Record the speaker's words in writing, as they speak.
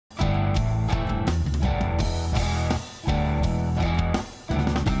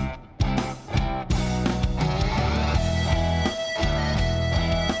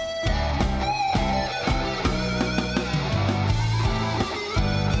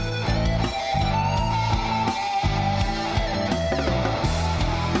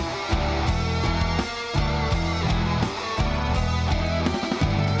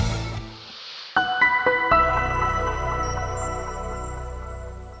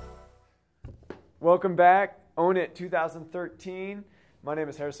Welcome back. Own It 2013. My name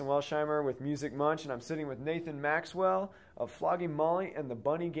is Harrison Welsheimer with MusicMunch, and I'm sitting with Nathan Maxwell of Flogging Molly and the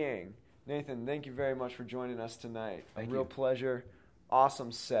Bunny Gang. Nathan, thank you very much for joining us tonight. Thank you. Real pleasure.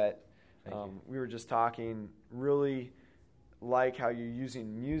 Awesome set. Thank you. We were just talking, really like how you're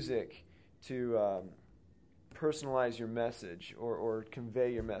using music to personalize your message or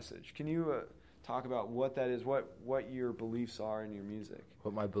convey your message. Can you talk about what that is, what your beliefs are in your music?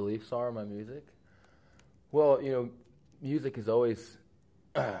 What my beliefs are in my music? Well, music has always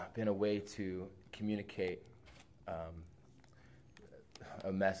been a way to communicate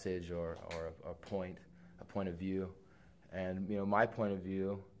a message or a point of view. And my point of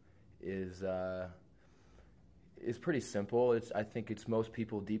view is pretty simple. I think it's most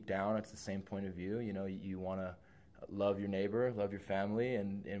people deep down. It's the same point of view. You want to love your neighbor, love your family,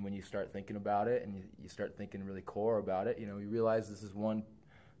 and when you start thinking about it and you start thinking really core about it, you realize this is one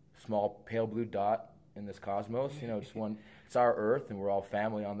small pale blue dot in this cosmos. It's our Earth, and we're all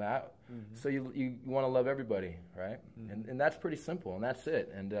family on that. Mm-hmm. So you want to love everybody, right? Mm-hmm. And that's pretty simple, and that's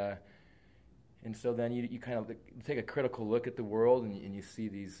it. And so then you kind of take a critical look at the world, and you see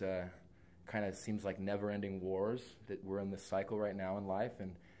these kind of seems like never-ending wars that we're in this cycle right now in life,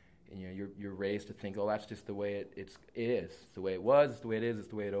 and you're raised to think, oh, that's just the way it is. It's the way it was. It's the way it is. It's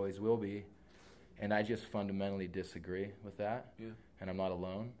the way it always will be. And I just fundamentally disagree with that. Yeah. And I'm not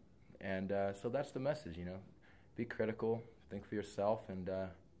alone. And so that's the message. Be critical, think for yourself, and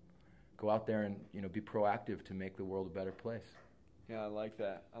go out there and be proactive to make the world a better place. Yeah, I like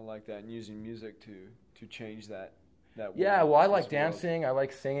that. And using music to change that world. Yeah, well, I like dancing, I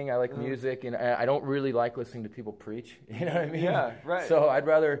like singing, I like music, and I don't really like listening to people preach. You know what I mean? Yeah, right. So I'd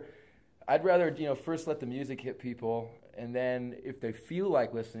rather first let the music hit people, and then if they feel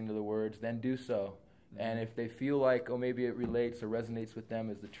like listening to the words, then do so. Mm-hmm. And if they feel like, maybe it relates or resonates with them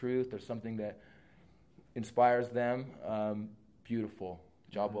as the truth or something that inspires them, beautiful.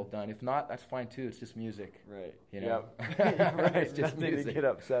 Job well done. If not, that's fine too. It's just music. Right. Yep. Right. It's just nothing music to get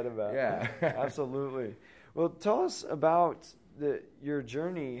upset about. Yeah. Absolutely. Well, tell us about your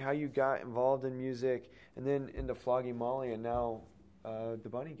journey, how you got involved in music, and then into Flogging Molly, and now the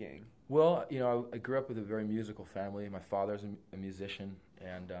Bunny Gang. Well, I grew up with a very musical family. My father's a musician,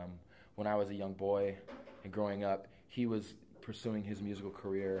 and when I was a young boy and growing up, he was pursuing his musical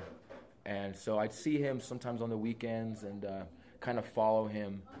career, and so I'd see him sometimes on the weekends and kind of follow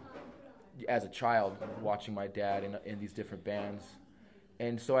him as a child, watching my dad in these different bands.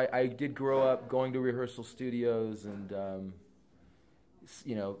 And so I did grow up going to rehearsal studios and,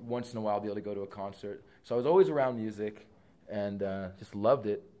 once in a while be able to go to a concert. So I was always around music and just loved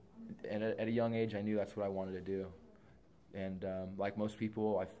it. And at a young age, I knew that's what I wanted to do. And like most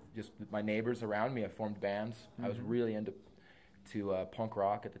people, my neighbors around me, I formed bands. Mm-hmm. I was really into punk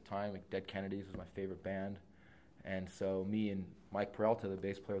rock at the time. Like Dead Kennedys was my favorite band. And so me and Mike Peralta, the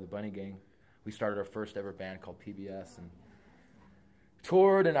bass player of the Bunny Gang, we started our first ever band called PBS and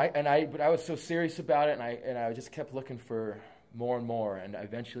toured. But I was so serious about it, and I just kept looking for more and more. And I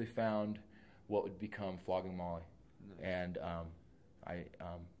eventually found what would become Flogging Molly, and I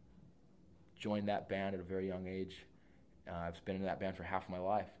joined that band at a very young age. I've been in that band for half my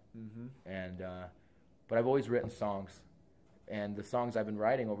life, but I've always written songs, and the songs I've been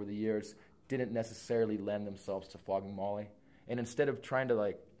writing over the years didn't necessarily lend themselves to Flogging Molly. And instead of trying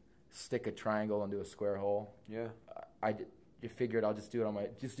to stick a triangle into a square hole, I figured I'll just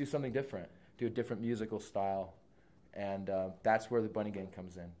do something different, do a different musical style, and that's where the Bunny Gang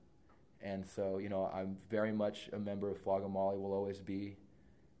comes in. And so I'm very much a member of Flogging Molly, will always be.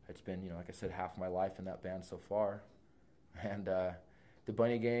 It's been like I said, half my life in that band so far, and the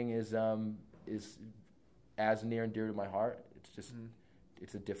Bunny Gang is as near and dear to my heart. It's just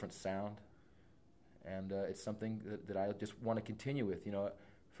it's a different sound. And it's something that I just want to continue with.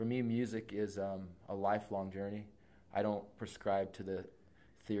 For me, music is a lifelong journey. I don't prescribe to the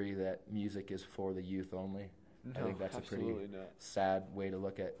theory that music is for the youth only. No, I think that's a pretty sad way to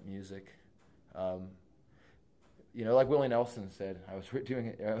look at music. Like Willie Nelson said, I was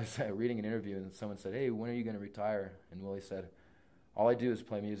reading an interview, and someone said, "Hey, when are you going to retire?" And Willie said, "All I do is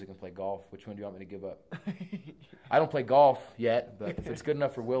play music and play golf. Which one do you want me to give up?" I don't play golf yet, but if it's good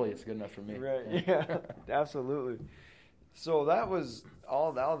enough for Willie, it's good enough for me. Right, yeah, absolutely. So that was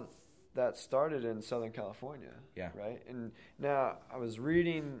all that started in Southern California, right? And now I was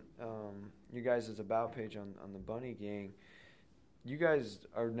reading you guys' About page on the Bunny Gang. You guys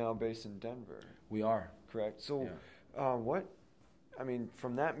are now based in Denver. We are. Correct. So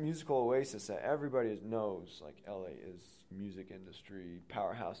from that musical oasis that everybody knows, like LA is music industry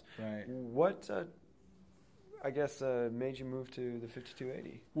powerhouse. Right. What I guess, made you move to the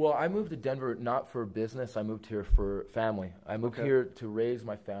 5280? Well, I moved to Denver not for business. I moved here for family. I moved here to raise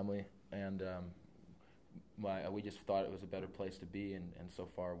my family, and we just thought it was a better place to be, and so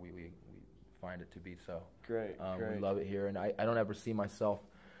far we find it to be so. Great. We love it here, and I don't ever see myself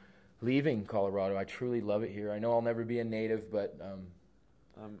leaving Colorado. I truly love it here. I know I'll never be a native, but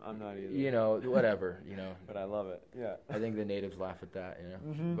I'm not either. You know, whatever. You know, but I love it. Yeah. I think the natives laugh at that. You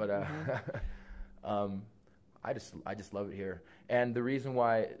know, but I just love it here. And the reason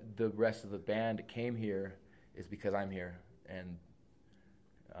why the rest of the band came here is because I'm here, and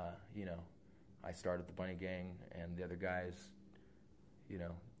you know, I started the Bunny Gang, and the other guys, you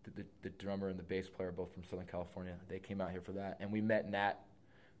know, the drummer and the bass player, both from Southern California, they came out here for that. And we met Nat,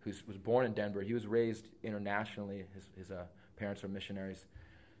 who was born in Denver. He was raised internationally. His parents are missionaries.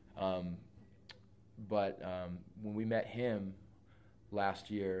 But when we met him last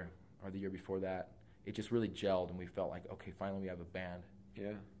year or the year before that, it just really gelled, and we felt like, okay, finally we have a band.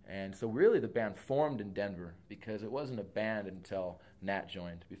 Yeah. And so really the band formed in Denver because it wasn't a band until Nat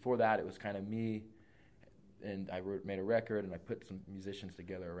joined. Before that, it was kind of me, and I made a record, and I put some musicians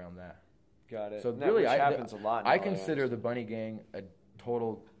together around that. Got it. So and really, happens a lot. I consider the Bunny Gang a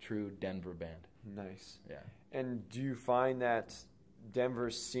total, true Denver band. Nice. Yeah. And do you find that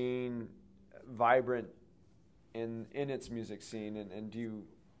Denver's scene vibrant in its music scene, and do you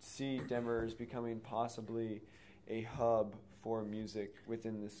see Denver as becoming possibly a hub for music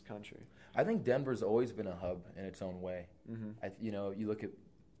within this country? I think Denver's always been a hub in its own way. Mm-hmm. You know, you look at,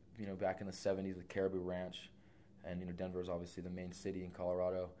 you know, back in the 70s, the Caribou Ranch, and, you know, Denver is obviously the main city in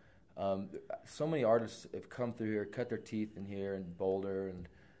Colorado. So many artists have come through here, cut their teeth in here, in Boulder and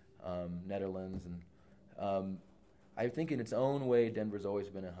Netherlands, and I think in its own way, Denver's always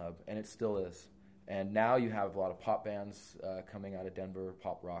been a hub, and it still is. And now you have a lot of pop bands coming out of Denver,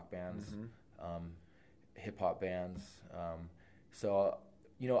 pop rock bands, hip-hop bands. So,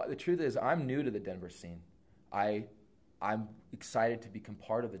 you know, the truth is I'm new to the Denver scene. I'm excited to become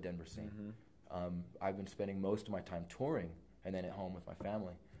part of the Denver scene. Mm-hmm. I've been spending most of my time touring and then at home with my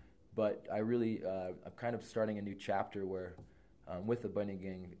family. But I really, I'm kind of starting a new chapter where, with the Bunny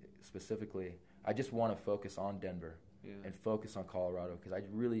Gang specifically, I just want to focus on Denver and focus on Colorado, because I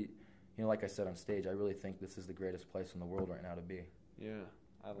really, you know, like I said on stage, I really think this is the greatest place in the world right now to be. Yeah,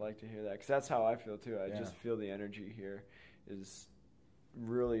 I'd like to hear that, because that's how I feel too. I just feel the energy here is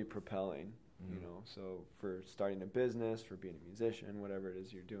really propelling, you know. So for starting a business, for being a musician, whatever it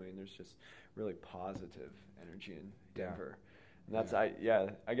is you're doing, there's just really positive energy in Denver. And that's I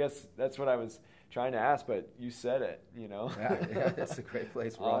guess that's what I was trying to ask, but you said it, you know. Yeah, it's a great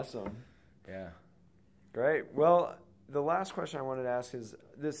place for us. Awesome. Yeah. Great. Well, the last question I wanted to ask is,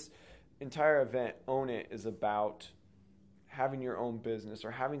 this entire event, Own It, is about having your own business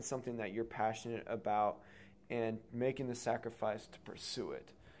or having something that you're passionate about and making the sacrifice to pursue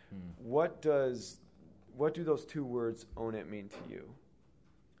it. What do those two words, own it, mean to you?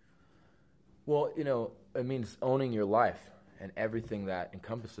 Well, you know, it means owning your life and everything that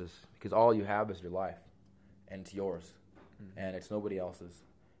encompasses, because all you have is your life, and it's yours, and it's nobody else's.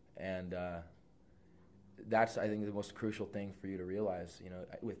 And that's, I think, the most crucial thing for you to realize. You know,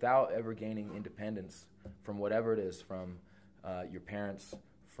 without ever gaining independence from whatever it is, from your parents,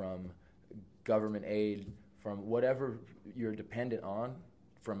 from government aid, from whatever you're dependent on,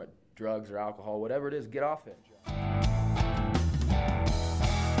 from drugs or alcohol, whatever it is, get off it.